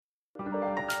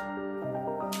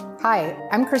Hi,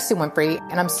 I'm Christy Winfrey,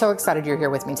 and I'm so excited you're here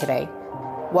with me today.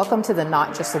 Welcome to the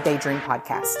Not Just a Daydream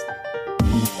podcast.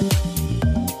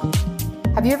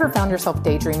 Have you ever found yourself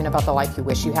daydreaming about the life you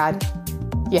wish you had?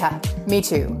 Yeah, me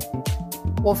too.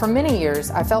 Well, for many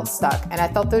years, I felt stuck, and I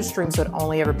thought those dreams would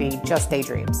only ever be just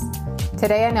daydreams.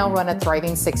 Today, I now run a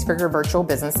thriving six-figure virtual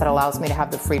business that allows me to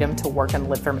have the freedom to work and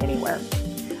live from anywhere.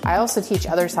 I also teach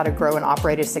others how to grow and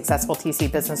operate a successful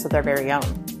TC business of their very own.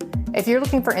 If you're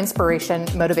looking for inspiration,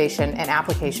 motivation, and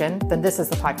application, then this is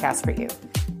the podcast for you.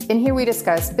 In here, we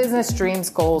discuss business, dreams,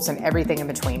 goals, and everything in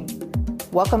between.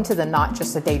 Welcome to the Not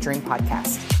Just a Daydream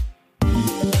podcast.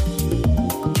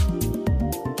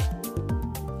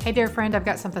 Hey there, friend. I've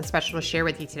got something special to share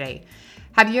with you today.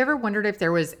 Have you ever wondered if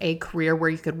there was a career where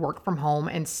you could work from home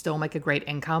and still make a great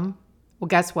income? Well,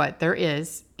 guess what? There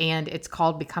is, and it's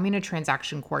called becoming a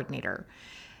transaction coordinator.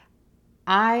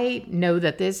 I know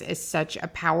that this is such a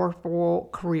powerful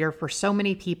career for so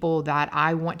many people that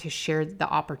I want to share the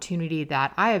opportunity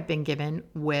that I have been given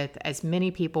with as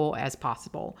many people as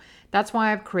possible. That's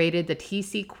why I've created the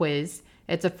TC quiz.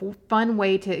 It's a fun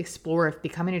way to explore if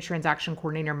becoming a transaction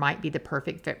coordinator might be the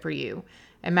perfect fit for you.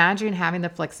 Imagine having the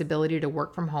flexibility to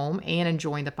work from home and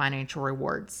enjoying the financial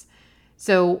rewards.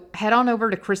 So head on over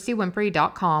to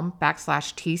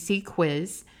christywinfrey.com/TC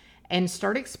quiz and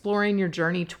start exploring your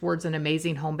journey towards an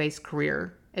amazing home-based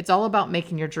career. It's all about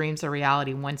making your dreams a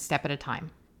reality one step at a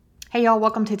time. Hey y'all,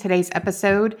 welcome to today's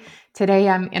episode. Today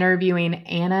I'm interviewing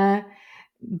Anna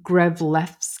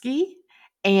Gryglewska,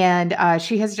 and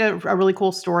she has a really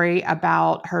cool story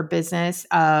about her business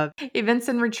of events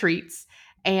and retreats.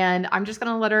 And I'm just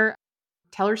going to let her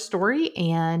tell her story,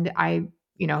 and I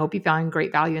hope you found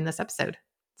great value in this episode.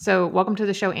 So welcome to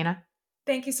the show, Anna.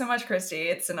 Thank you so much, Christy.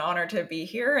 It's an honor to be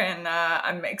here, and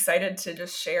I'm excited to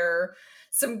just share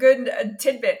some good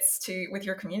tidbits with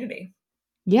your community.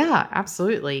 Yeah,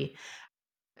 absolutely.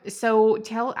 So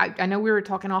I know we were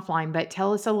talking offline, but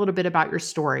tell us a little bit about your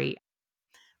story.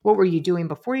 What were you doing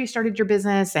before you started your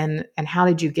business, and how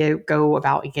did you go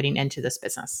about getting into this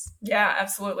business? Yeah,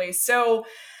 absolutely. So,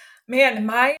 man,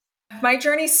 my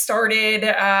journey started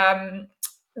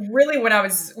really when I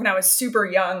was super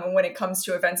young. When it comes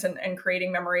to events and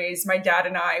creating memories, my dad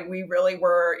and I, we really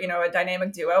were a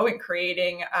dynamic duo in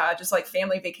creating just like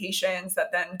family vacations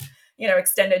that then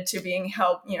extended to being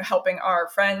helping our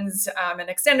friends and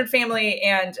extended family.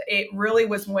 And it really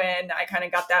was when I kind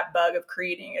of got that bug of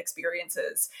creating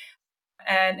experiences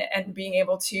and being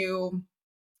able to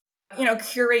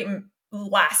curate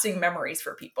lasting memories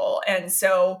for people. And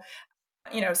so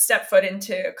step foot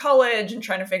into college and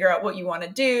trying to figure out what you want to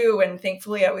do. And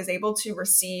thankfully, I was able to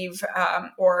receive,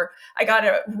 or I got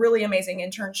a really amazing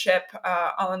internship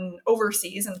on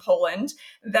overseas in Poland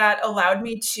that allowed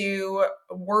me to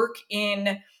work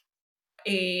in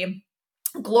a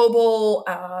global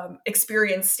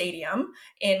experience stadium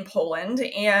in Poland.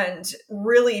 And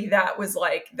really that was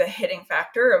like the hitting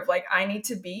factor of like, I need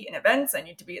to be in events, I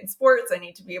need to be in sports, I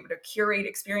need to be able to curate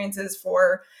experiences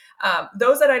for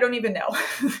those that I don't even know.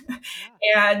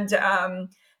 And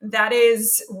that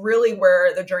is really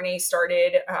where the journey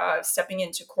started, stepping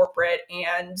into corporate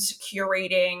and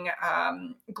curating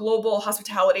global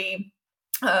hospitality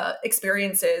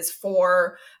experiences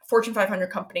for Fortune 500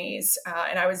 companies.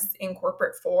 And I was in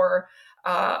corporate for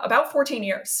about 14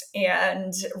 years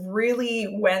and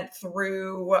really went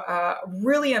through a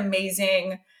really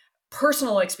amazing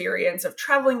personal experience of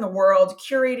traveling the world,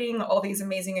 curating all these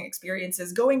amazing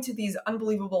experiences, going to these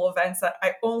unbelievable events that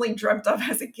I only dreamt of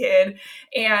as a kid.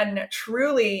 And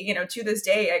truly, to this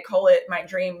day, I call it my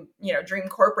dream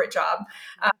corporate job.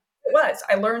 It was.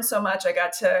 I learned so much. I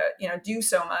got to, do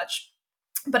so much.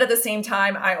 But at the same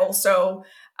time, I also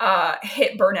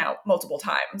hit burnout multiple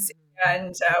times.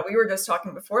 And we were just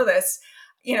talking before this,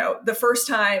 the first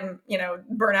time,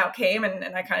 burnout came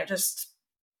and I kind of just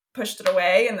pushed it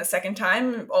away. And the second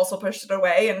time also pushed it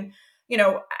away. And,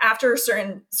 after a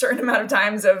certain amount of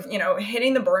times of,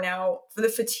 hitting the burnout, the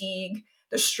fatigue,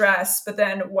 the stress, but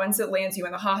then once it lands you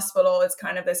in the hospital, it's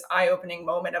kind of this eye-opening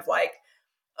moment of like,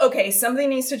 okay, something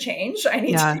needs to change. I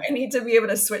need to be able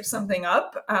to switch something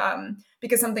up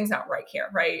because something's not right here,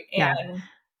 right? And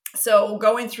so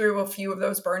going through a few of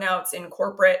those burnouts in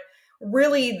corporate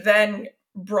really then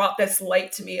brought this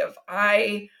light to me of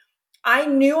I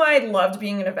knew I loved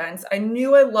being in events. I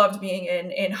knew I loved being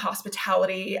in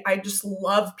hospitality. I just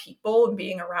love people and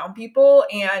being around people.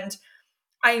 And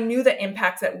I knew the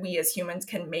impact that we as humans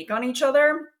can make on each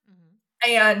other.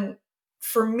 Mm-hmm. And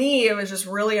for me, it was just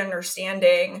really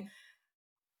understanding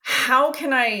how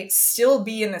can I still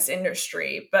be in this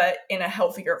industry, but in a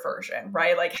healthier version,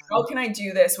 right? Like, how can I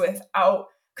do this without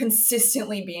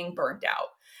consistently being burned out.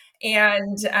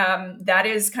 And that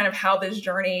is kind of how this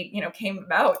journey, came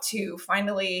about, to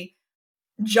finally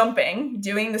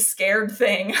doing the scared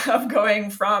thing of going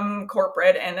from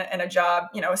corporate and a job,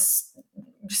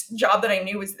 just job that I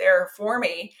knew was there for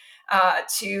me,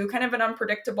 to kind of an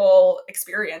unpredictable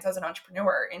experience as an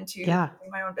entrepreneur into Yeah,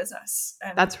 my own business.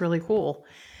 And that's really cool.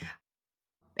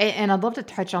 And I'd love to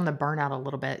touch on the burnout a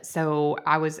little bit. So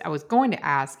I was going to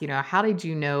ask, how did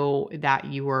you know that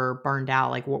you were burned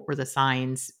out? Like, what were the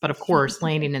signs? But of course,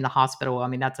 landing in the hospital, I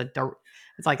mean, it's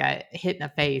like a hit in the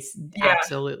face, yeah,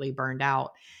 absolutely burned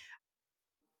out.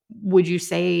 Would you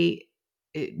say,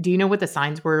 do you know what the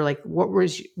signs were? Like, what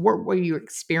were you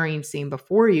experiencing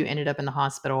before you ended up in the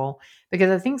hospital?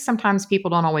 Because I think sometimes people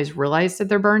don't always realize that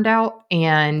they're burned out,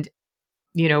 and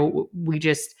we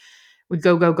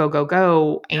go, go, go, go,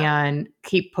 go, yeah, and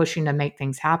keep pushing to make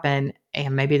things happen.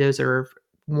 And maybe those are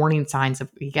warning signs of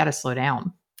you got to slow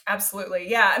down. absolutely.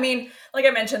 Yeah. I mean, like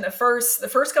I mentioned, the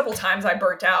first couple times I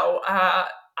burnt out,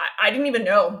 I didn't even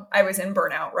know I was in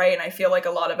burnout, right? And I feel like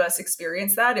a lot of us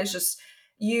experience that. It's just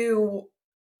you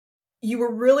you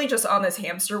were really just on this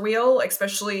hamster wheel,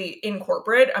 especially in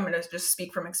corporate. I'm going to just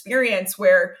speak from experience,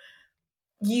 where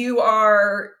you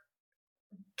are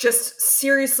just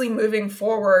seriously moving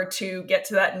forward to get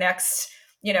to that next,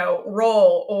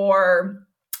 role or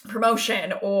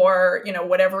promotion, or,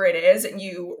 whatever it is. And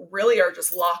you really are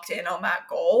just locked in on that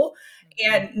goal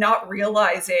Mhm. and not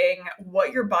realizing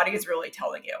what your body is really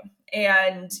telling you.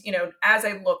 And, as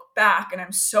I look back, and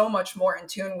I'm so much more in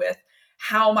tune with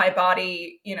how my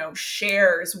body,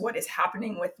 shares what is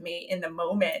happening with me in the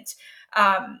moment.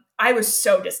 I was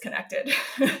so disconnected,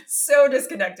 so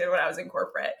disconnected when I was in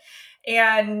corporate.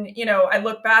 And, I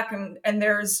look back, and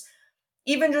there's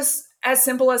even just as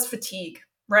simple as fatigue,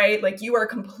 right? Like, you are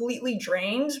completely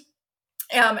drained.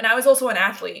 And I was also an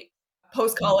athlete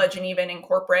post college and even in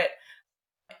corporate.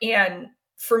 And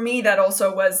for me, that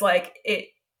also was like,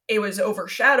 it was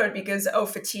overshadowed because,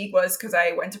 fatigue was because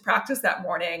I went to practice that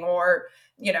morning, or,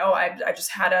 I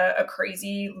just had a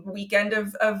crazy weekend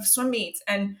of swim meets.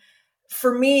 And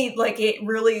for me, like,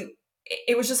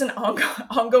 it was just an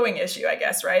ongoing issue, I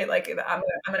guess, right? Like, I'm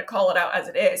gonna call it out as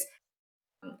it is.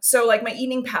 So, like, my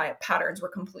eating patterns were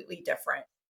completely different.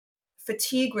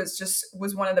 Fatigue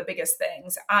was one of the biggest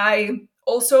things. I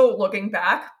also, looking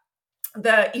back,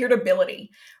 the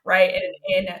irritability, right?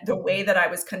 In the way that I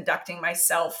was conducting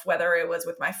myself, whether it was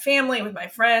with my family, with my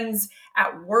friends,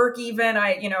 at work, even.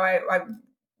 I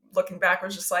looking back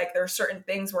was just like, there are certain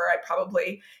things where I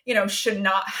probably, should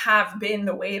not have been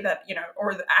the way that,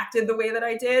 or acted the way that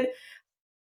I did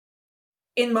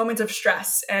in moments of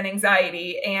stress and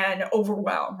anxiety and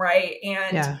overwhelm, right?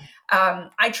 And Yeah.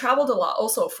 I traveled a lot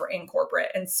also for in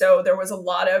corporate, and so there was a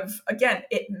lot of, again,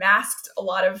 it masked a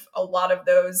lot of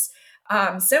those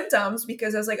symptoms,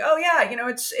 because I was like, oh yeah,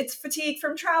 it's fatigue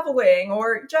from traveling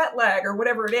or jet lag or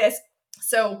whatever it is.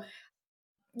 So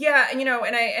yeah,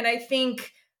 and I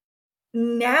think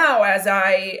now, as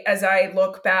I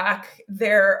look back,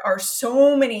 there are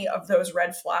so many of those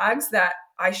red flags that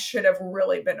I should have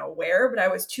really been aware, but I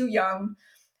was too young.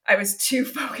 I was too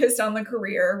focused on the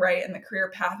career, right? And the career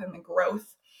path and the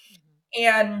growth.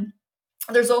 And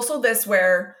there's also this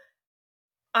where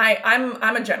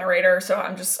I'm a generator, so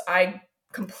I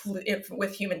complete if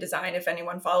with human design, if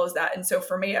anyone follows that. And so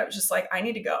for me, I was just like, I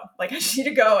need to go. Like, I just need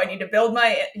to go. I need to build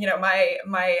my,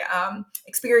 my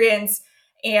experience.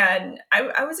 And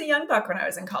I was a young buck when I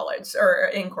was in college or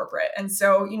in corporate. And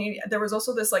so there was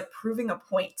also this, like, proving a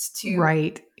point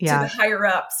Right. to the Yeah. higher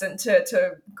ups, and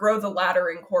to grow the ladder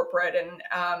in corporate. And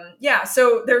yeah,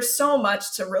 so there's so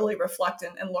much to really reflect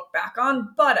and look back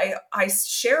on. But I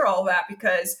share all that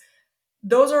because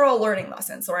those are all learning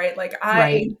lessons, right? Like,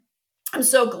 Right. I'm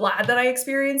so glad that I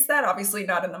experienced that. Obviously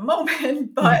not in the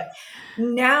moment, but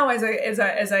now, as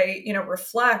I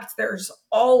reflect, there's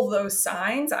all those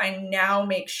signs. I now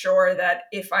make sure that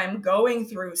if I'm going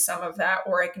through some of that,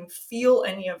 or I can feel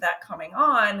any of that coming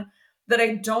on, that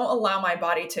I don't allow my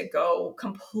body to go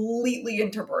completely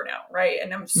into burnout, right?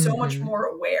 And I'm so much Hmm. more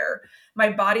aware.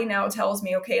 My body now tells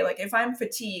me, okay, like, if I'm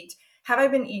fatigued, have I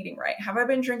been eating right? Have I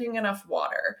been drinking enough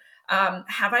water?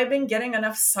 Have I been getting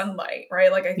enough sunlight?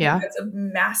 Right? Like, I think Yeah. that's a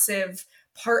massive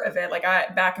part of it. Like,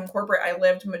 back in corporate, I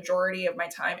lived majority of my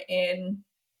time in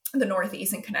the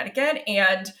Northeast in Connecticut,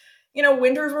 and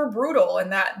winters were brutal,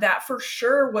 and that for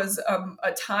sure was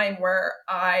a time where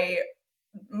I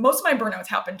most of my burnouts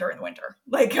happened during the winter.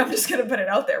 Like, I'm just going to put it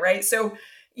out there, right? So,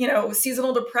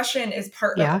 seasonal depression is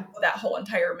part of Yeah. that whole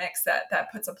entire mix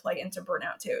that puts a play into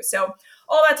burnout too. So,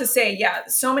 all that to say, yeah,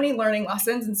 so many learning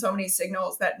lessons and so many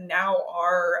signals that now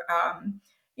are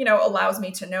allows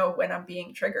me to know when I'm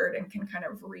being triggered and can kind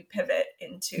of repivot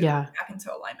Yeah. back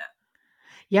into alignment.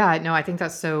 Yeah, no, I think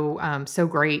that's so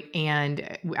great.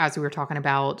 And as we were talking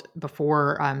about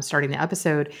before starting the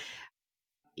episode,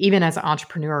 even as an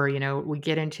entrepreneur,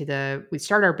 we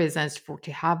start our business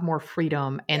to have more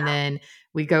freedom. And Yeah, then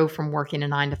we go from working a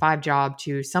 9 to 5 job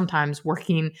to sometimes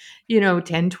working,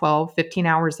 10, 12, 15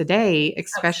 hours a day,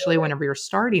 especially absolutely. whenever you're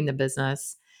starting the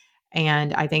business.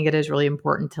 And I think it is really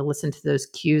important to listen to those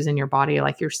cues in your body,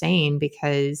 like you're saying,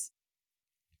 because,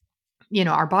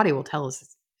 our body will tell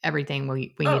us everything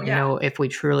we Oh need to yeah, know if we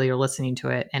truly are listening to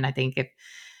it. And I think if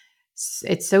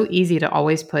it's so easy to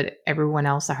always put everyone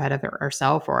else ahead of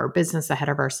ourselves or our business ahead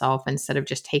of ourselves instead of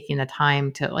just taking the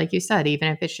time to, like you said, even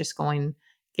if it's just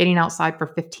getting outside for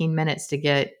 15 minutes to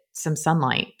get some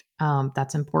sunlight.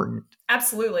 That's important.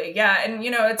 absolutely. Yeah. And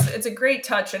it's a great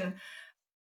touch and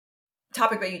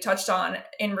topic that you touched on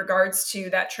in regards to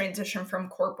that transition from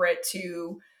corporate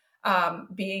to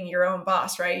being your own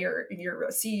boss, right? You're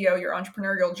a CEO, your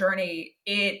entrepreneurial journey.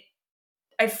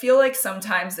 I feel like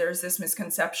sometimes there's this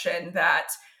misconception that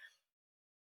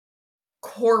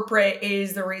corporate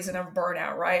is the reason of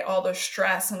burnout, right? All the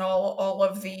stress and all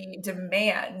of the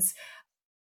demands.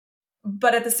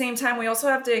 But at the same time, we also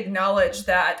have to acknowledge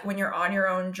that when you're on your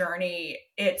own journey,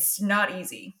 it's not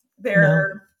easy. No.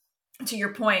 To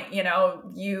your point,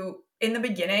 you in the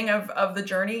beginning of the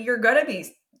journey, you're going to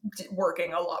be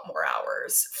working a lot more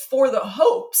hours for the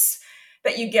hopes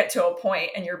that you get to a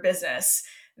point in your business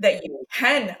that you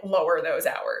can lower those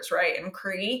hours, right? And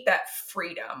create that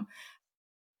freedom.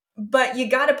 But you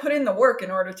got to put in the work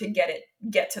in order to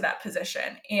get to that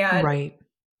position. And Right.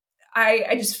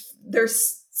 I just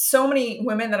there's so many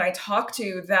women that I talk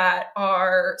to that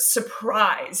are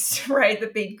surprised, right?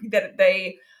 That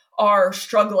they are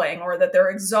struggling or that they're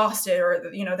exhausted or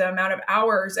the amount of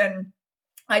hours. And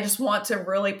I just want to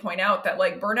really point out that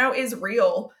like burnout is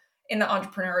real in the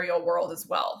entrepreneurial world as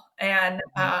well. And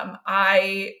Right.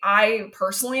 I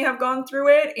personally have gone through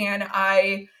it and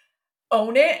I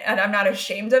own it and I'm not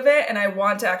ashamed of it. And I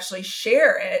want to actually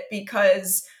share it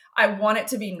because I want it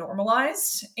to be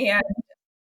normalized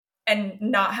and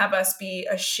not have us be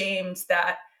ashamed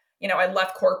that I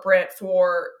left corporate.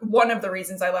 For one of the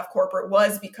reasons I left corporate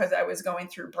was because I was going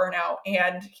through burnout,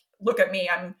 and look at me,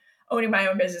 I'm owning my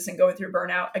own business and going through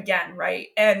burnout again, right?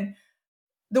 And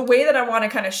the way that I want to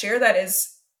kind of share that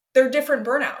is they're different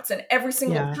burnouts, and every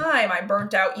single Yeah. time I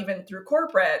burnt out even through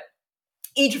corporate,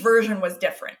 each version was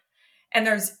different. And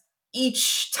there's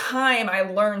each time I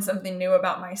learn something new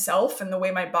about myself and the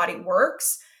way my body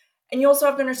works. And you also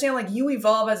have to understand like you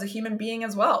evolve as a human being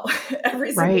as well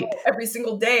Right. every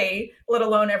single day, let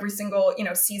alone every single,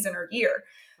 season or year.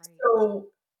 Right. So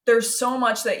there's so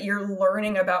much that you're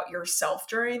learning about yourself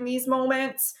during these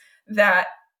moments that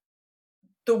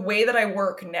the way that I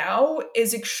work now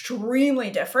is extremely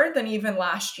different than even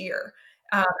last year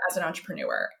as an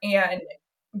entrepreneur. And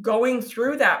going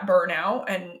through that burnout,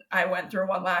 and I went through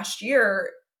one last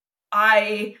year,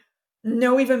 I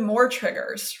know even more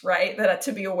triggers, right, that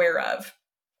to be aware of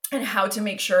and how to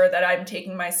make sure that I'm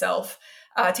taking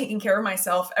care of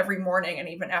myself every morning and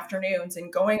even afternoons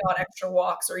and going on extra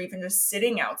walks or even just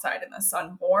sitting outside in the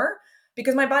sun more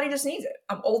because my body just needs it.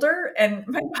 I'm older and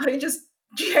my body just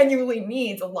genuinely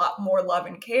needs a lot more love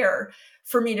and care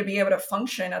for me to be able to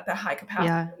function at the high Yeah.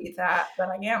 capacity that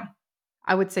I am.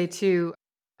 I would say too,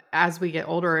 as we get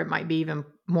older, it might be even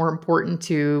more important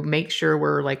to make sure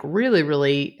we're like really,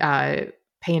 really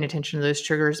paying attention to those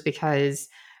triggers because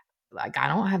like I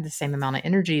don't have the same amount of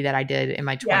energy that I did in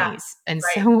my Yeah, 20s. And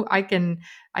right. so I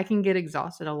can get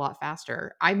exhausted a lot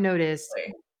faster. I've noticed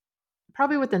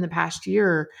probably within the past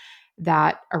year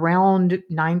that around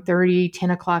 9:30,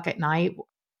 10 o'clock at night,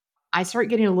 I start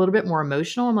getting a little bit more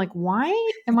emotional. I'm like, why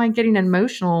am I getting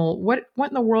emotional? What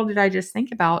in the world did I just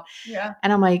think about? Yeah.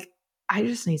 And I'm like, I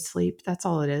just need sleep. That's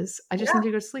all it is. I just Yeah. need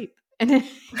to go to sleep. And then,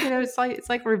 it's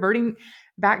like reverting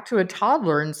back to a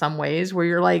toddler in some ways where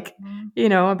you're like,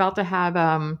 Mhm. about to have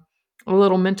a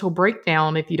little mental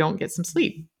breakdown if you don't get some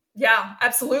sleep. Yeah,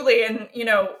 absolutely. And,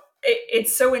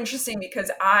 it's so interesting because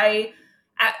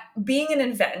at being in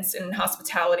events and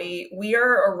hospitality, we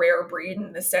are a rare breed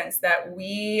in the sense that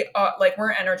we are like,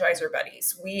 we're energizer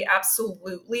buddies. We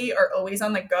absolutely are always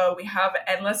on the go. We have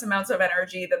endless amounts of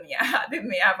energy than than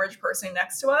the average person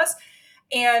next to us.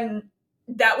 And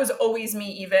that was always me,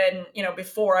 even,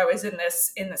 before I was in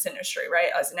this industry, right?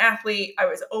 As an athlete, I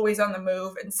was always on the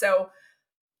move. And so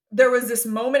there was this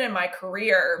moment in my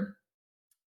career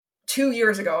 2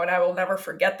 years ago, and I will never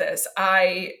forget this.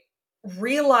 I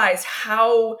realized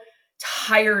how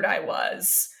tired I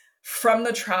was from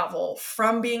the travel,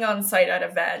 from being on site at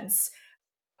events,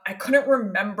 I couldn't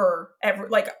remember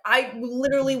like I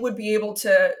literally would be able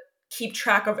to keep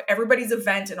track of everybody's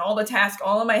event and all the tasks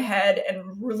all in my head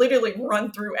and literally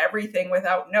run through everything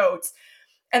without notes.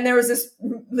 And there was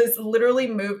this literally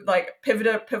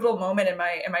pivotal moment in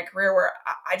my career where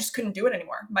I just couldn't do it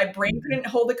anymore. My brain couldn't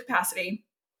hold the capacity.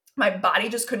 My body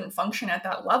just couldn't function at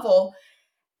that level.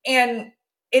 And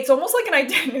it's almost like an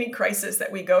identity crisis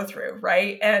that we go through,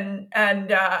 right? And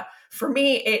for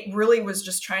me, it really was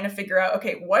just trying to figure out,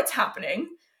 okay, what's happening?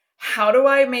 How do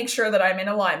I make sure that I'm in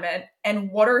alignment?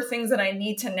 And what are things that I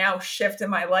need to now shift in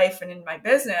my life and in my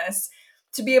business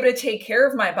to be able to take care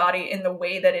of my body in the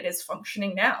way that it is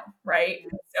functioning now, right?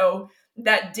 So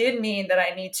that did mean that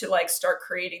I need to like start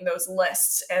creating those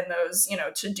lists and those,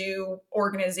 to do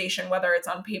organization, whether it's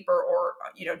on paper or,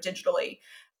 digitally.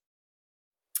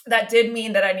 That did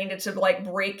mean that I needed to like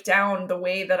break down the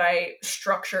way that I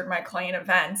structured my client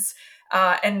events,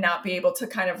 and not be able to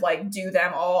kind of like do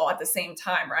them all at the same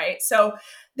time, right? So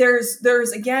there's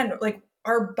again, like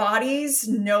our bodies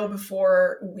know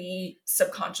before we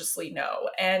subconsciously know,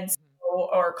 and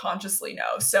or consciously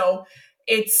know. So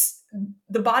it's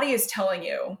the body is telling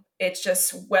you. It's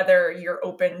just whether you're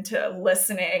open to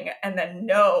listening and then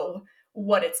know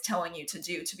what it's telling you to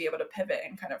do to be able to pivot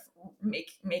and kind of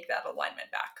make that alignment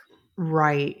back.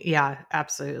 Right. Yeah,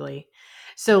 absolutely.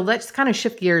 So let's kind of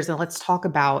shift gears and let's talk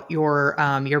about your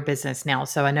business now.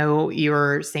 So I know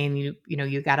you're saying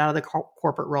you got out of the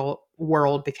corporate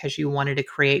world because you wanted to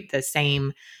create the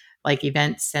same like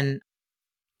events and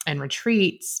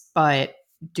retreats, but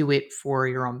do it for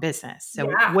your own business. So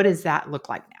Yeah. what does that look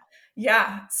like now?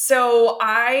 Yeah. So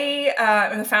I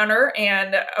am the founder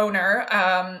and owner,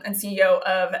 and CEO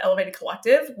of Elevated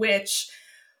Collective, which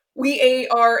we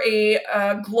are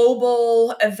a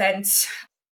global event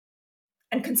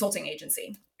and consulting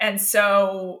agency. And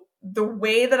so the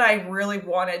way that I really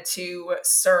wanted to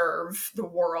serve the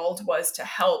world was to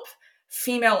help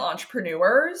female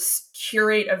entrepreneurs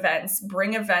curate events,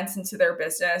 bring events into their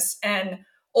business, and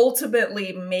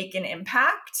ultimately make an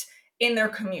impact in their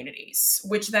communities,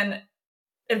 which then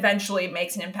eventually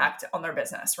makes an impact on their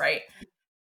business, right?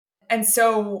 And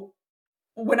so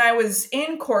when I was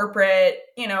in corporate,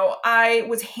 I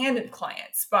was handed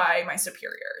clients by my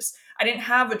superiors. I didn't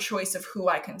have a choice of who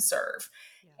I can serve.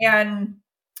 Yeah. And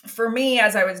for me,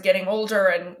 as I was getting older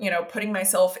and, putting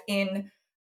myself in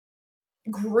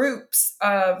groups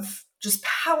of just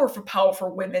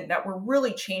powerful women that were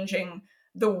really changing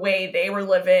the way they were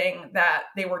living, that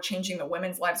they were changing the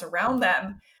women's lives around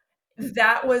them,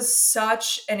 that was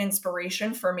such an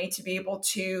inspiration for me to be able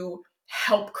to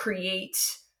help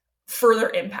create further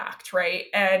impact, right?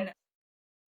 And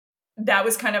that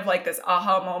was kind of like this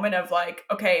aha moment of like,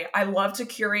 okay, I love to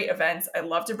curate events. I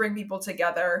love to bring people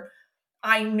together.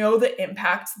 I know the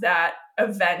impact that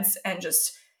events and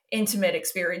just intimate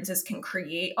experiences can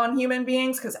create on human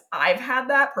beings because I've had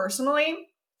that personally.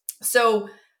 So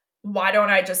why don't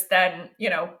I just then,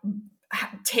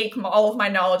 take all of my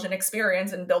knowledge and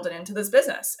experience and build it into this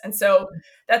business? And so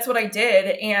that's what I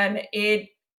did. And it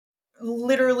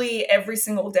literally every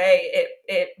single day,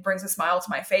 it brings a smile to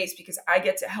my face because I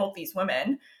get to help these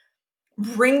women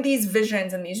bring these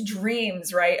visions and these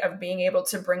dreams, right, of being able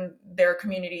to bring their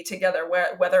community together,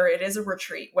 whether it is a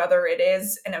retreat, whether it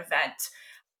is an event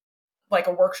like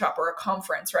a workshop or a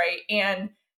conference, right? And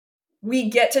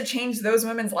we get to change those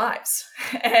women's lives.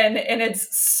 And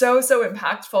it's so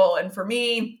impactful. And for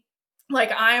me,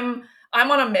 like I'm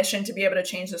on a mission to be able to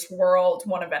change this world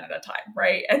one event at a time,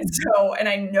 right? And so, and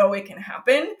I know it can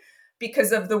happen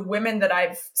because of the women that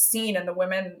I've seen and the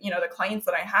women, the clients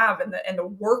that I have and the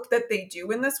work that they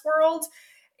do in this world.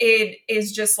 It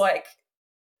is just like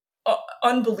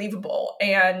unbelievable.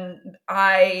 And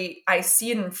I see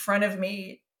it in front of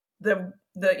me, the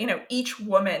each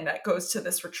woman that goes to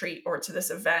this retreat or to this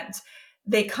event,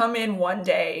 they come in one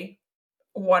day,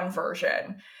 one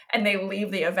version, and they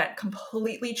leave the event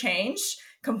completely changed,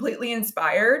 completely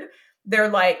inspired. They're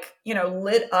like,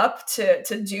 lit up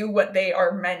to do what they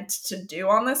are meant to do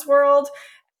on this world.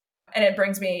 And it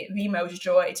brings me the most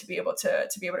joy to be able to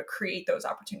create those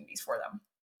opportunities for them.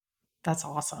 That's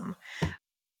awesome.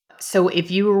 So if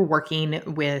you were working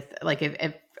with like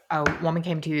if a woman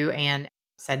came to you and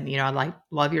said, I like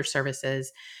love your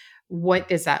services, what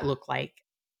does that look like?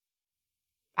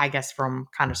 I guess from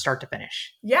kind of start to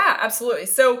finish. Yeah, absolutely.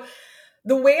 So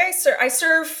the way I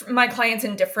serve my clients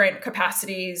in different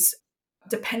capacities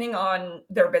depending on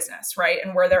their business, right?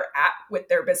 And where they're at with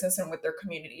their business and with their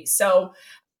community. So,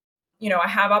 I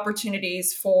have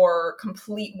opportunities for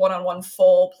complete one-on-one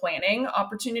full planning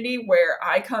opportunity where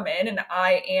I come in and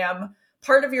I am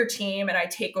part of your team and I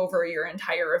take over your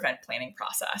entire event planning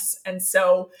process. And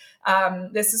so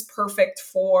this is perfect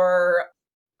for,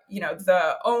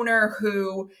 the owner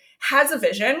who has a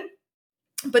vision,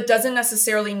 but doesn't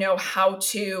necessarily know how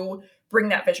to bring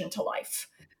that vision to life.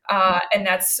 And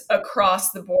that's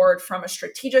across the board from a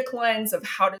strategic lens of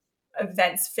how do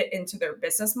events fit into their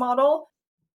business model.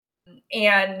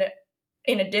 And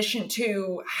in addition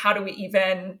to how do we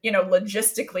even,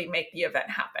 logistically make the event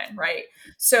happen, right?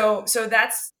 So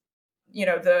that's,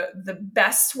 the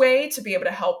best way to be able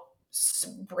to help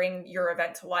bring your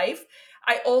event to life.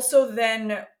 I also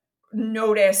then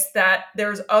notice that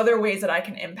there's other ways that I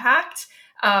can impact,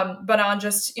 but on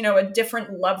just, a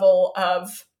different level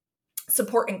of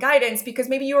support and guidance, because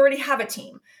maybe you already have a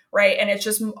team, right? And it's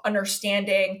just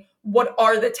understanding what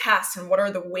are the tasks and what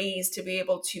are the ways to be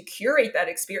able to curate that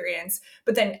experience,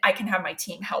 but then I can have my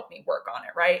team help me work on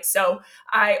it, right? So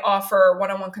I offer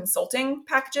one-on-one consulting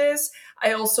packages.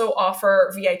 I also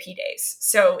offer VIP days.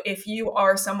 So if you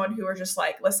are someone who are just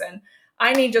like, listen,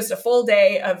 I need just a full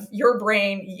day of your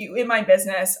brain, you in my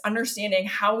business, understanding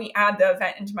how we add the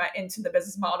event into the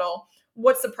business model.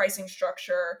 What's the pricing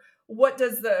structure? What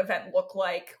does the event look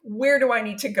like? Where do I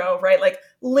need to go, right? Like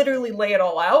literally lay it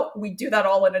all out. We do that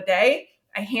all in a day.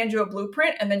 I hand you a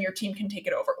blueprint and then your team can take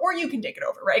it over, or you can take it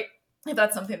over, right? If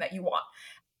that's something that you want.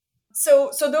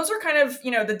 So those are kind of,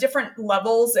 the different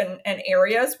levels and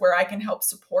areas where I can help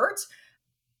support.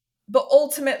 But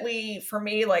ultimately for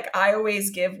me, like I always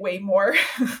give way more.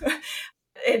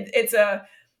 It's a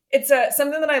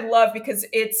something that I love because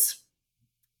it's,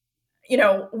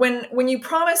 when you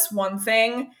promise one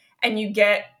thing and you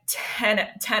get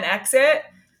 10x it,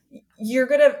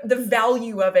 the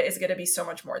value of it is gonna be so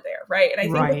much more there, right? And I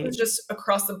think this is Right. just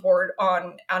across the board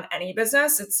on any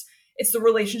business. It's the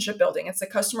relationship building, it's the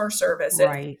customer service, it's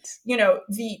Right.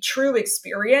 the true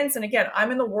experience. And again,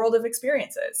 I'm in the world of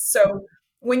experiences. So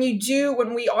when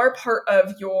we are part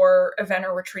of your event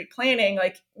or retreat planning,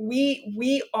 like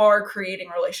we are creating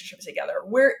relationships together.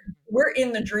 We're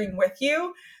in the dream with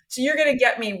you. So you're going to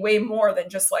get me way more than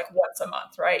just like once a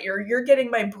month, right? You're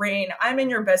getting my brain. I'm in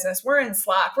your business. We're in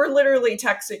Slack. We're literally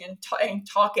texting and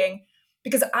talking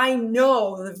because I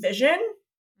know the vision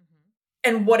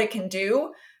and what it can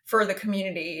do for the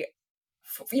community,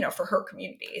 for her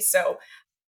community. So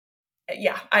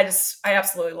yeah, I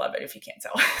absolutely love it if you can't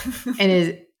tell. And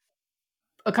is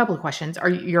a couple of questions.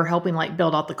 You're helping like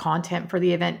build out the content for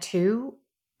the event too?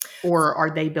 Or are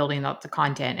they building up the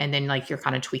content and then like you're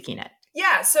kind of tweaking it?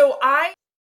 Yeah. So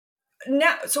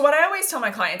what I always tell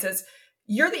my clients is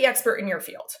you're the expert in your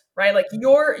field, right? Like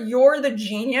you're the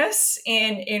genius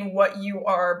in what you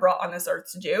are brought on this earth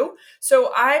to do.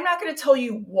 So I'm not going to tell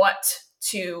you what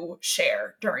to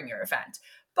share during your event,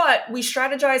 but we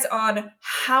strategize on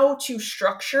how to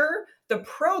structure the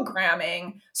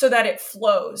programming so that it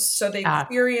flows, so the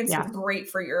experience is Yeah. great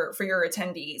for your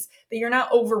attendees, that you're not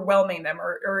overwhelming them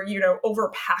or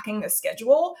overpacking the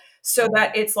schedule so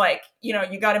that it's like,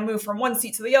 you got to move from one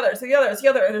seat to the other, to the other, to the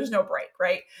other, and there's no break,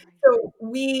 right? So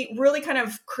we really kind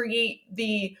of create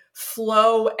the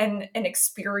flow and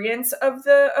experience of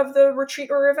the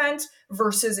retreat or event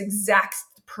versus exact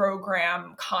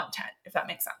program content, if that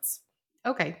makes sense.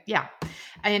 Okay. Yeah.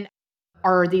 And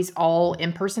are these all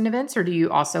in-person events or do you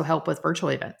also help with virtual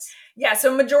events? Yeah,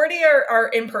 so majority are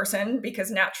in person because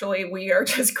naturally we are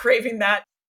just craving that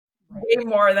way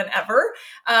more than ever.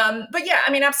 But yeah,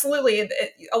 I mean, absolutely.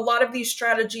 A lot of these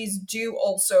strategies do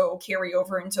also carry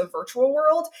over into the virtual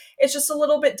world. It's just a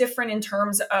little bit different in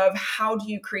terms of how do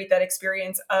you create that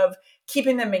experience of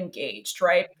keeping them engaged,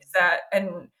 right?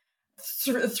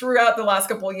 Throughout the last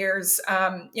couple of years,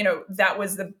 that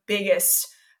was the biggest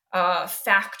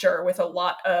factor with a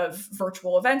lot of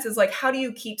virtual events is like, how do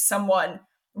you keep someone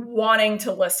wanting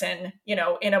to listen, in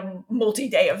a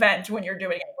multi-day event when you're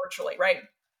doing it virtually, right?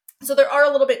 So there are a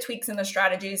little bit tweaks in the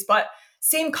strategies, but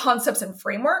same concepts and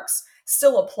frameworks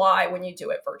still apply when you do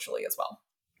it virtually as well.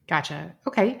 Gotcha.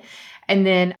 Okay. And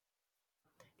then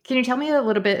can you tell me a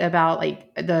little bit about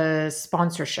like the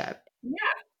sponsorship? Yeah.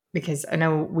 Because I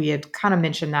know we had kind of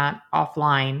mentioned that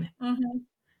offline. Mhm.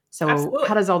 So how Absolutely.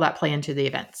 does all that play into the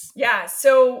events? Yeah.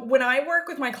 So when I work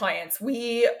with my clients,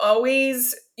 we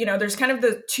always, there's kind of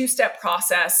the two-step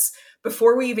process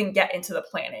before we even get into the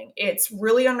planning. It's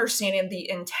really understanding the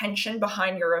intention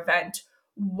behind your event.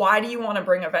 Why do you want to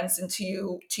bring events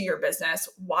to your business?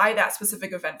 Why that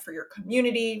specific event for your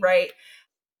community, right?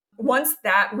 Once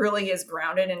that really is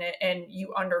grounded in it and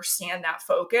you understand that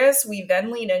focus, we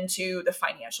then lean into the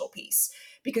financial piece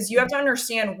because you have to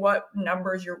understand what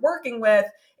numbers you're working with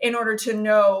in order to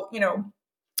know,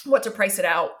 what to price it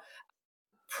out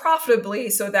profitably,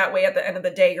 so that way at the end of the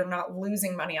day you're not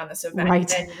losing money on this event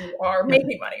Right. and you are Yeah.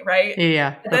 making money, right? Yeah,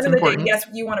 At the that's end of the day, important. yes,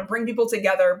 you want to bring people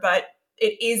together, but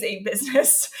it is a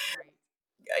business,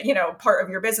 part of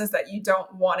your business that you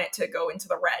don't want it to go into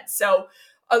the red. So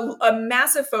a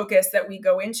massive focus that we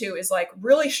go into is like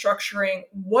really structuring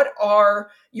what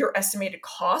are your estimated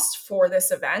costs for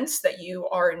this event that you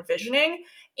are envisioning,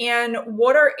 and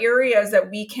what are areas that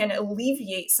we can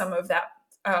alleviate some of that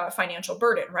financial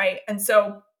burden, right? And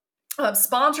so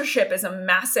sponsorship is a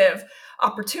massive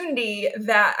opportunity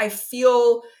that I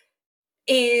feel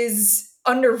is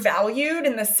undervalued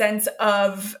in the sense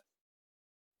of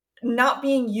not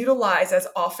being utilized as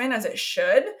often as it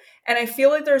should. And I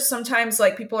feel like there's sometimes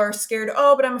like people are scared,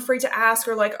 oh, but I'm afraid to ask,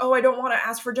 or like, oh, I don't want to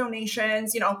ask for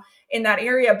donations, in that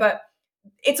area. But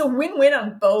it's a win-win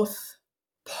on both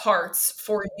parts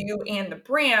for you and the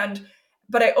brand.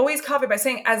 But I always caveat by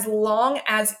saying, as long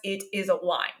as it is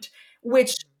aligned,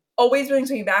 which always brings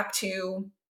me back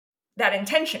to that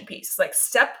intention piece. Like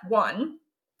step one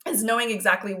is knowing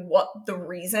exactly what the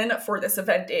reason for this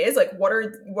event is. Like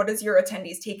what is your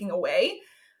attendees taking away?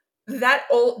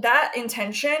 That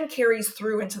intention carries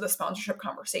through into the sponsorship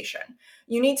conversation.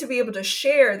 You need to be able to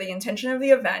share the intention of the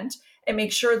event and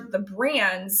make sure that the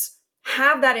brands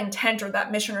have that intent or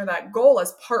that mission or that goal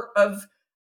as part of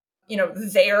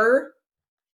their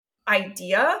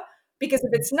idea, because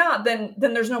if it's not, then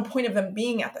there's no point of them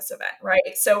being at this event,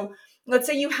 right? So let's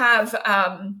say you have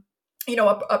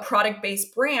a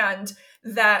product-based brand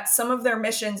that some of their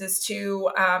missions is to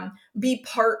be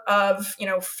part of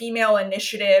female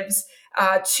initiatives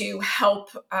to help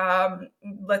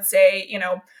let's say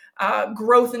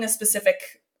growth in a specific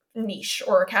niche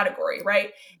or a category,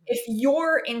 right? If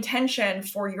your intention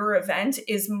for your event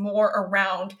is more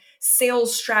around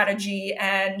sales strategy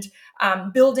and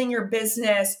building your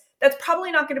business, that's probably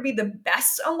not going to be the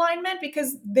best alignment,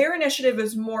 because their initiative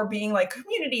is more being like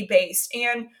community based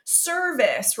and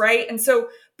service, right? And so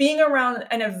being around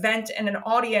an event and an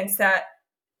audience that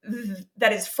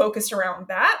is focused around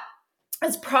that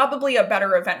is probably a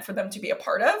better event for them to be a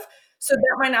part of. So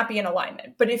that might not be in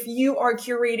alignment. But if you are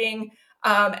curating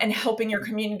and helping your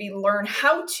community learn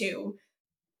how to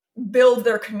build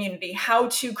their community, how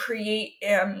to create,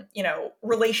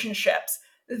 relationships,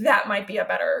 that might be a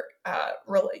better,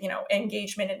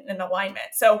 engagement and alignment.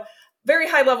 So very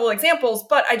high level examples,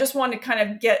 but I just want to kind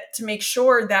of get to make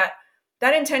sure that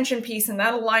that intention piece and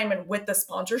that alignment with the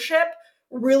sponsorship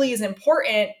really is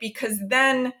important, because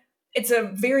then it's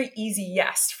a very easy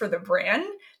yes for the brand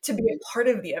to be a part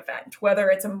of the event, whether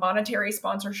it's a monetary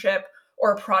sponsorship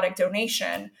or a product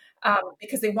donation,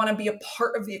 because they want to be a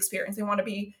part of the experience. They want to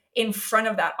be in front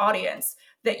of that audience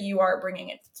that you are bringing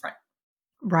in front.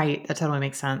 Right. That totally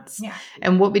makes sense. Yeah.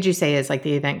 And what would you say is like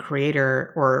the event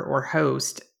creator or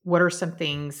host? What are some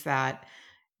things that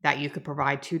you could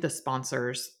provide to the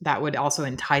sponsors that would also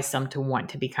entice them to want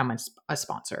to become a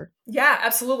sponsor? Yeah,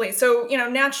 absolutely. So,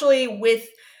 naturally with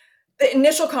the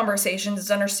initial conversations is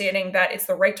understanding that it's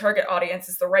the right target audience,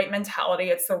 it's the right mentality,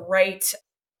 it's the right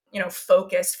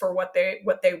focus for what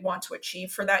they want to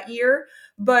achieve for that year.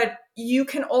 But you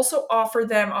can also offer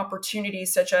them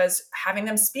opportunities such as having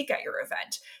them speak at your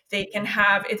event. They can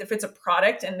have, if it's a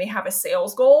product and they have a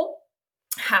sales goal,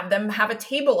 have them have a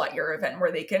table at your event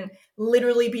where they can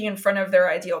literally be in front of their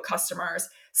ideal customers,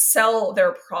 sell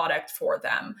their product for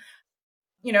them.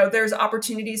 There's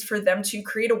opportunities for them to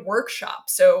create a workshop.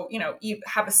 So, you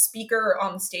have a speaker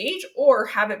on stage, or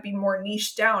have it be more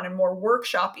niche down and more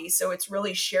workshopy. So it's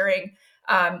really sharing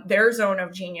their zone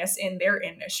of genius in their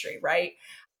industry, right?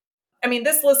 I mean,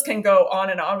 this list can go on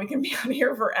and on. We can be on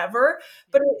here forever,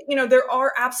 but there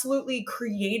are absolutely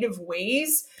creative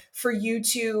ways for you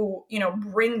to,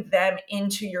 bring them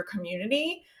into your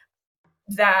community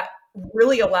that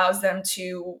really allows them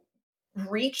to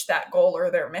reach that goal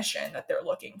or their mission that they're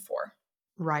looking for.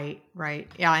 Right, right.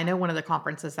 Yeah, I know one of the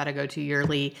conferences that I go to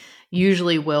yearly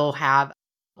usually will have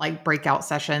like breakout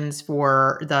sessions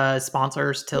for the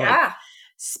sponsors to like Yeah,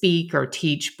 speak or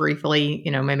teach briefly,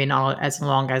 maybe not as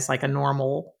long as like a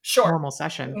sure. normal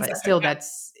session, Training but session, still yeah.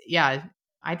 that's yeah,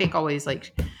 I think always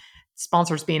like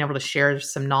sponsors being able to share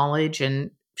some knowledge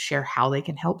and share how they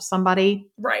can help somebody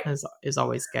Right. is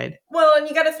always good. Well, and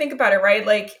you got to think about it, right?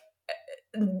 Like,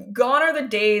 gone are the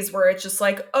days where it's just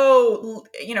like, oh,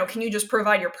 can you just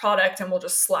provide your product and we'll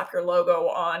just slap your logo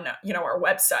on, our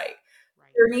website.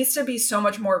 Right. There needs to be so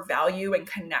much more value and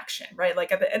connection, right?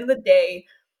 Like at the end of the day,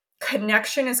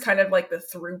 connection is kind of like the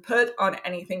throughput on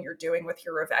anything you're doing with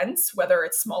your events, whether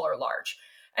it's small or large.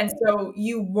 And so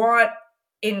you want,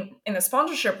 in the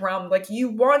sponsorship realm, like you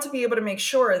want to be able to make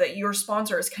sure that your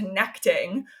sponsor is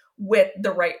connecting with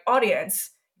the right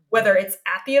audience whether it's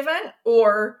at the event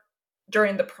or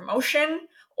during the promotion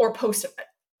or post event,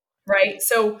 right?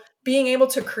 So being able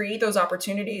to create those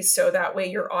opportunities so that way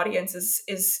your audience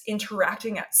is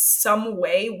interacting at some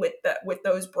way with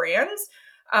those brands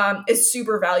is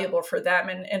super valuable for them,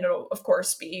 and it'll of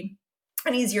course be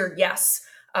an easier yes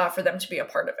for them to be a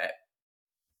part of it.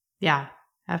 Yeah,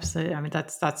 absolutely. I mean,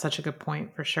 that's such a good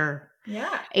point for sure.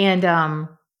 Yeah. And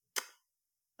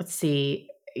let's see.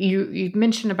 You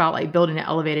mentioned about like building an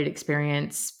elevated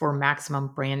experience for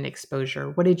maximum brand exposure.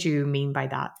 What did you mean by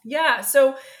that? Yeah.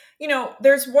 So,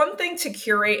 there's one thing to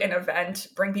curate an event,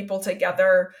 bring people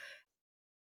together,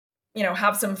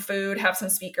 have some food, have some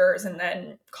speakers, and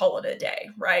then call it a day,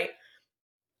 right?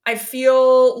 I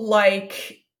feel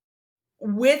like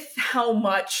with how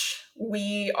much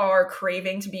we are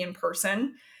craving to be in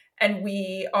person and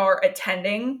we are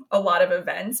attending a lot of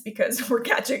events because we're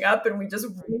catching up and we just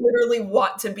literally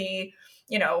want to be,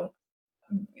 you know,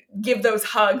 give those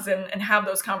hugs and have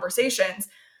those conversations,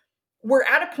 we're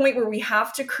at a point where we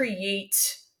have to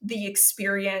create the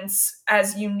experience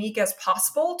as unique as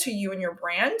possible to you and your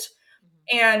brand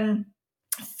and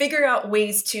figure out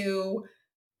ways to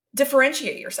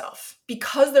differentiate yourself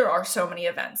because there are so many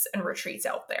events and retreats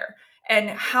out there. And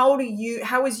how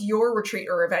is your retreat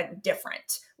or event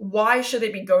different? Why should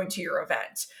they be going to your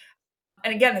event?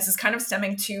 And again, this is kind of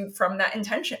stemming from that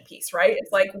intention piece, right?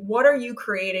 It's like, what are you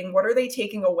creating? What are they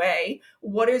taking away?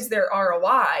 What is their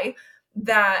ROI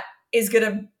that is going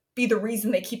to be the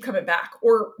reason they keep coming back,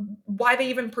 or why they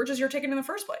even purchase your ticket in the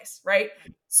first place, right?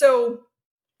 So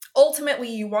ultimately,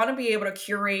 you want to be able to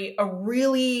curate a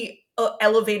really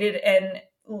elevated and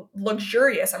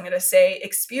luxurious, I'm going to say,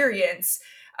 experience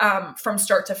from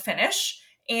start to finish.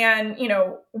 And,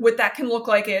 what that can look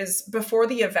like is before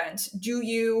the event, do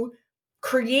you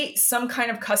create some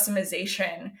kind of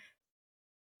customization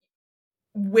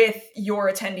with your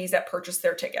attendees that purchase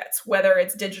their tickets, whether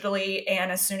it's digitally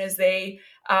and as soon as they,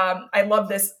 I love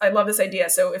this idea.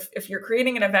 So if you're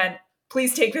creating an event,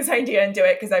 please take this idea and do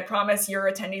it, because I promise your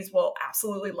attendees will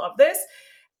absolutely love this.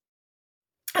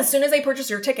 As soon as they purchase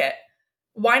your ticket,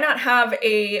 why not have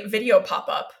a video pop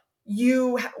up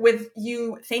with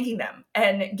you thanking them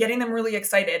and getting them really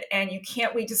excited, and you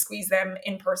can't wait to squeeze them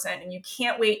in person, and you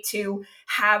can't wait to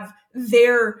have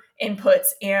their inputs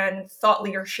and thought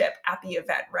leadership at the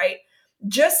event, right?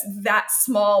 Just that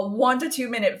small 1 to 2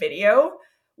 minute video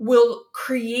will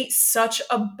create such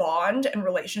a bond and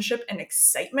relationship and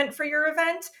excitement for your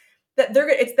event that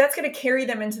that's going to carry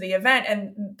them into the event,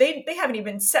 and they haven't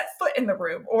even set foot in the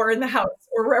room or in the house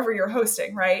or wherever you're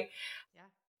hosting, right? Yeah.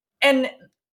 And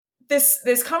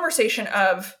this conversation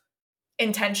of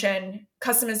intention,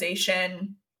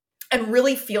 customization, and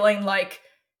really feeling like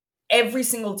every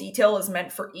single detail is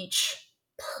meant for each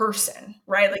person,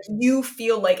 right? Like you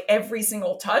feel like every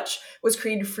single touch was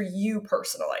created for you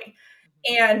personally.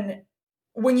 And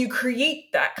when you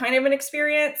create that kind of an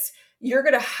experience, you're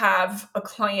going to have a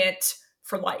client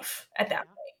for life at that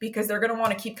point, because they're going to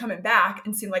want to keep coming back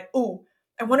and seeing like, oh,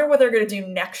 I wonder what they're going to do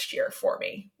next year for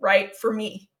me, right? For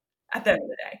me at the end of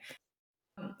the day.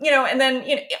 And then,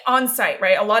 on site,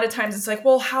 right? A lot of times it's like,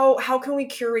 well, how can we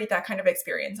curate that kind of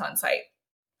experience on site?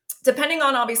 Depending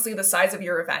on obviously the size of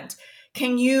your event,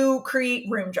 can you create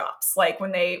room drops? Like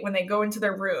when they go into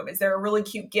their room, is there a really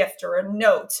cute gift or a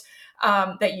note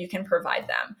that you can provide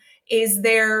them? Is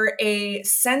there a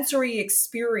sensory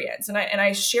experience? And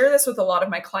I share this with a lot of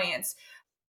my clients.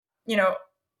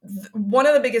 One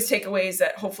of the biggest takeaways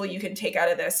that hopefully you can take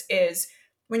out of this is,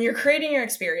 when you're creating your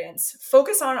experience,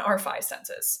 focus on our five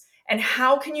senses. And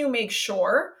how can you make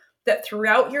sure that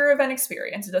throughout your event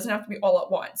experience, it doesn't have to be all at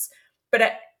once, but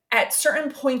at certain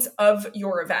points of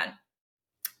your event,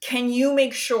 can you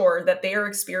make sure that they are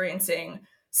experiencing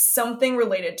something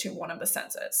related to one of the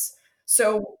senses?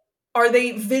 So are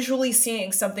they visually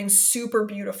seeing something super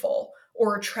beautiful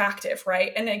or attractive,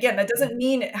 right? And again, that doesn't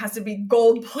mean it has to be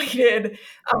gold plated,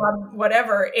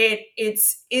 whatever.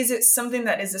 Is it something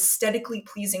that is aesthetically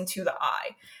pleasing to the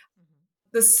eye?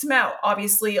 The smell,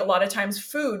 obviously, a lot of times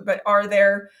food, but are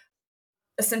there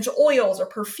essential oils or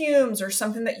perfumes or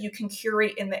something that you can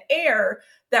curate in the air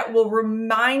that will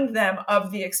remind them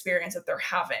of the experience that they're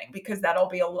having, because that'll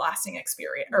be a lasting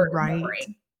experience or Right.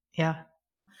 memory. Yeah.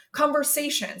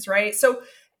 Conversations, right? So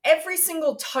every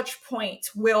single touch point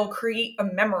will create a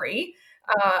memory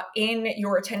in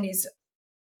your attendees,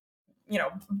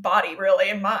 body, really,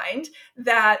 and mind,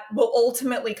 that will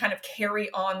ultimately kind of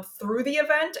carry on through the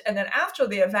event and then after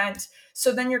the event.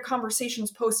 So then your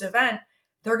conversations post event,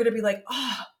 they're going to be like,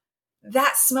 oh,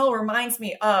 that smell reminds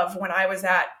me of when I was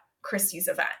at Christy's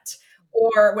event,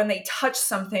 or when they touched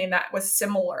something that was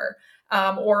similar.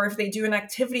 or if they do an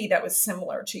activity that was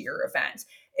similar to your event.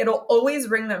 It'll always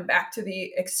bring them back to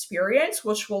the experience,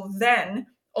 which will then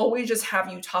always just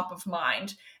have you top of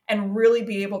mind and really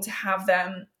be able to have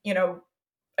them,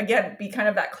 again, be kind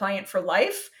of that client for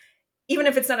life, even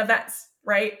if it's not events,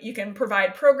 right? You can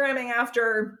provide programming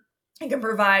after, you can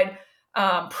provide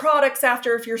products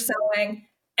after if you're selling,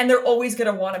 and they're always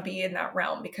going to want to be in that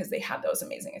realm because they had those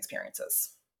amazing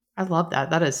experiences. I love that.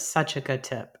 That is such a good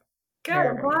tip. Good,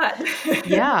 I'm Very. glad.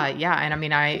 Yeah, yeah, and I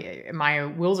mean, my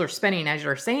wheels are spinning as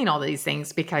you're saying all these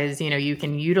things because, you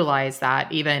can utilize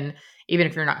that even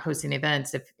if you're not hosting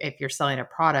events, if you're selling a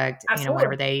product, whenever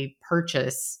Absolutely. they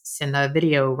purchase, send the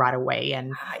video right away.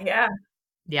 And Yeah,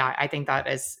 yeah, I think that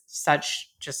is such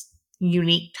just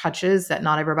unique touches that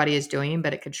not everybody is doing,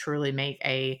 but it could truly make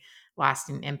a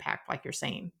lasting impact, like you're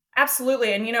saying.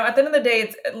 absolutely. And, at the end of the day,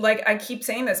 it's like I keep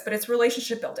saying this, but it's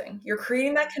relationship building. You're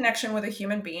creating that connection with a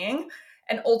human being.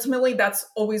 And ultimately, that's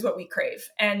always what we crave.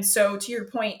 And so, to your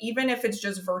point, even if it's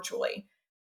just virtually,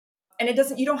 and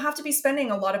you don't have to be spending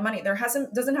a lot of money.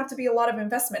 Doesn't have to be a lot of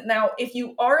investment. Now, if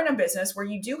you are in a business where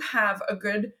you do have a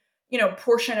good,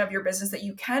 portion of your business that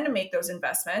you can make those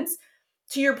investments,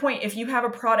 to your point, if you have a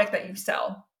product that you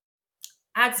sell,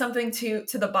 add something to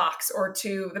the box or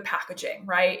to the packaging,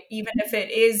 right? Even if it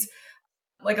is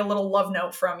like a little love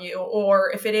note from you,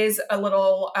 or if it is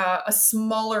a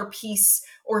smaller piece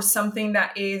or something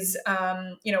that is,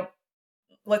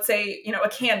 let's say, a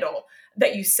candle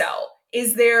that you sell.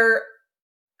 Is there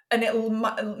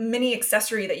a mini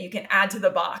accessory that you can add to the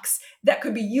box that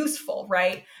could be useful,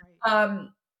 right?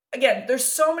 Um, Again, there's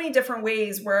so many different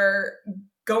ways where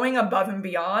going above and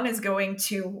beyond is going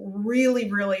to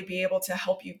really, really be able to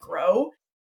help you grow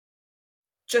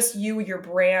just you, your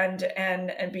brand,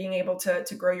 and being able to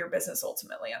grow your business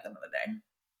ultimately at the end of the day.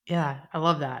 Yeah, I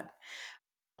love that.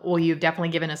 Well, you've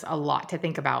definitely given us a lot to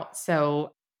think about.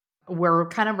 So we're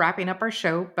kind of wrapping up our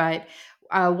show, but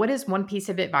what is one piece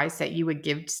of advice that you would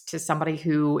give to somebody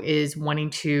who is wanting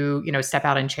to, step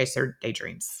out and chase their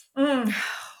daydreams?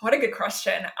 What a good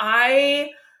question. I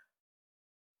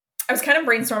was kind of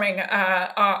brainstorming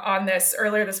on this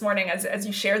earlier this morning as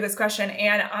you shared this question,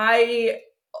 and I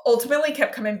ultimately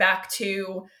kept coming back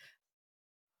to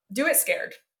do it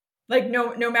scared. Like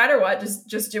no matter what,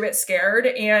 just do it scared,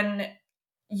 and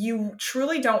you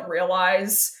truly don't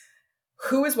realize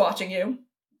who is watching you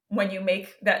when you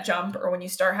make that jump or when you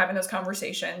start having those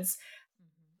conversations,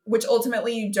 which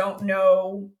ultimately you don't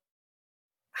know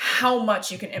how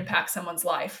much you can impact someone's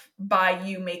life by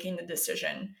you making the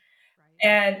decision.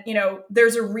 And,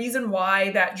 there's a reason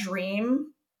why that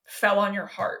dream fell on your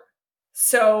heart.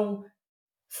 So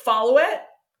follow it,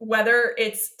 whether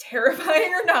it's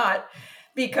terrifying or not,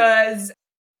 because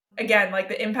again, like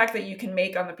the impact that you can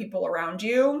make on the people around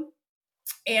you.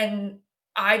 And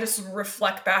I just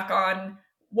reflect back on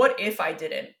what if I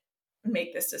didn't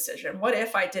make this decision? What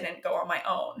if I didn't go on my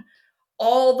own?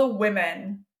 All the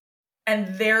women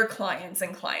and their clients,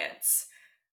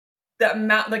 the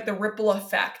amount, like the ripple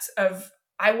effect of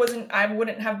I wouldn't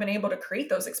have been able to create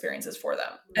those experiences for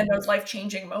them and those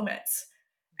life-changing moments.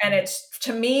 And it's,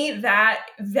 to me, that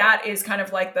is kind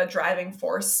of like the driving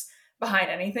force behind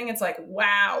anything. It's like,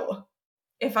 wow,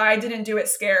 if I didn't do it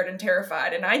scared and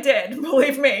terrified, and I did,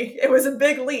 believe me, it was a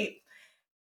big leap.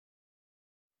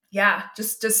 Yeah,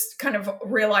 just kind of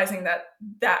realizing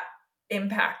that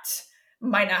impact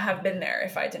might not have been there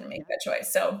if I didn't make that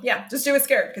choice. So yeah, just do it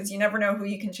scared because you never know who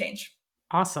you can change.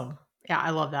 Awesome. Yeah, I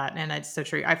love that. And it's so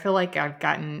true. I feel like I've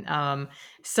gotten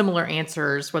similar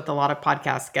answers with a lot of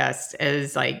podcast guests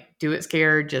is like, do it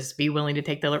scared, just be willing to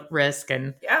take the risk.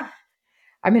 And Yeah,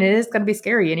 I mean, it is going to be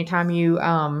scary anytime you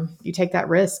take that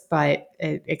risk, but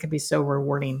it can be so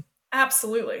rewarding.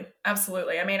 absolutely.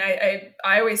 Absolutely. I mean,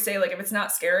 I always say, like, if it's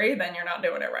not scary, then you're not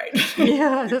doing it right.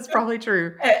 Yeah, that's probably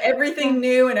true. Everything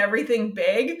new and everything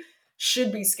big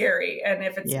should be scary. And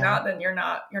if it's Yeah. not, then you're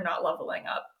not leveling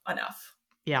up enough.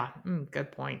 Yeah.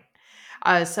 Good point.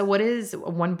 So what is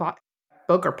one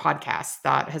book or podcast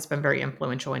that has been very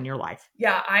influential in your life?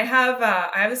 Yeah, I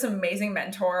have this amazing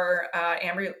mentor,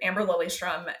 Amber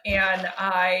Lillystrom, and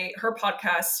I her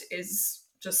podcast is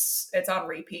just it's on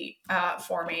repeat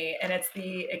for me, and it's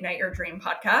the Ignite Your Dream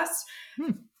podcast.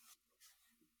 Hmm.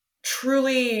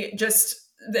 Truly, just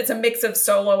it's a mix of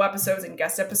solo episodes and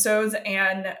guest episodes,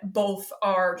 and both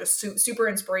are just super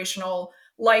inspirational,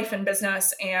 life and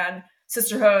business and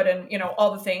sisterhood, and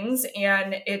all the things.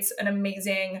 And it's an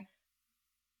amazing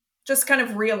just kind of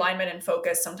realignment and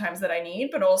focus sometimes that I need,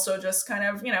 but also just kind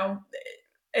of,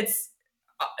 it's,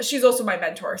 she's also my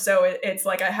mentor. So it's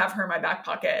like I have her in my back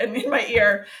pocket and in my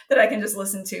ear that I can just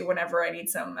listen to whenever I need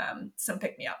some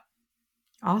pick me up.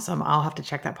 Awesome. I'll have to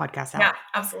check that podcast Yeah, out.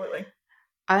 absolutely.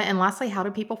 And lastly, how do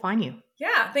people find you?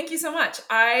 Yeah, thank you so much.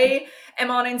 I am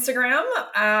on Instagram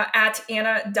at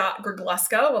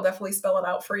Anna.Gryglewska. We'll definitely spell it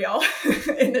out for y'all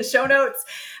in the show notes.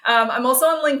 I'm also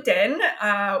on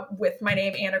LinkedIn with my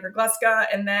name, Anna Gryglewska.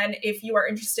 And then if you are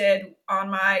interested on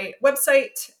my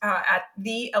website at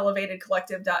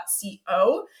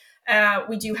theelevatedcollective.co,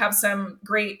 we do have some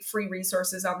great free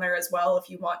resources on there as well if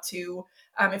you want to.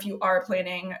 If you are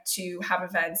planning to have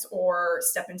events or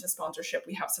step into sponsorship,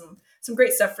 we have some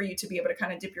great stuff for you to be able to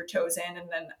kind of dip your toes in, and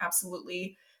then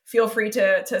absolutely feel free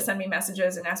to send me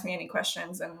messages and ask me any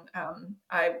questions. And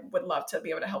I would love to be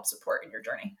able to help support in your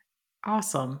journey.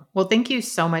 Awesome. Well, thank you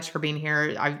so much for being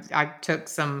here. I took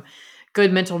some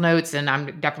good mental notes, and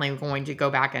I'm definitely going to go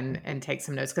back and take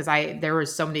some notes because there were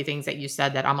so many things that you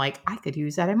said that I'm like, I could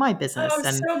use that in my Oh, business.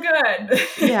 And so good.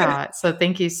 yeah, so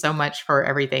thank you so much for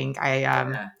everything. I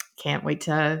Yeah, can't wait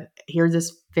to hear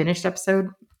this finished episode.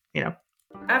 You know,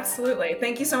 absolutely.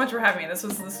 Thank you so much for having me. This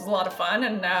was a lot of fun,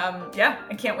 and yeah,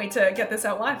 I can't wait to get this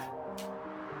out live.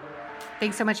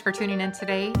 thanks so much for tuning in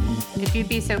today. If you'd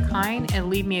be so kind and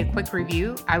leave me a quick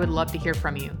review, I would love to hear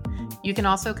from you. You can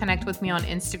also connect with me on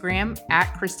Instagram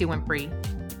at Christy Winfrey.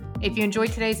 If you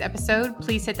enjoyed today's episode,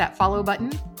 please hit that follow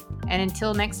button. And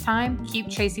until next time, keep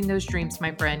chasing those dreams,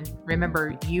 my friend.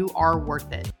 Remember, you are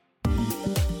worth it.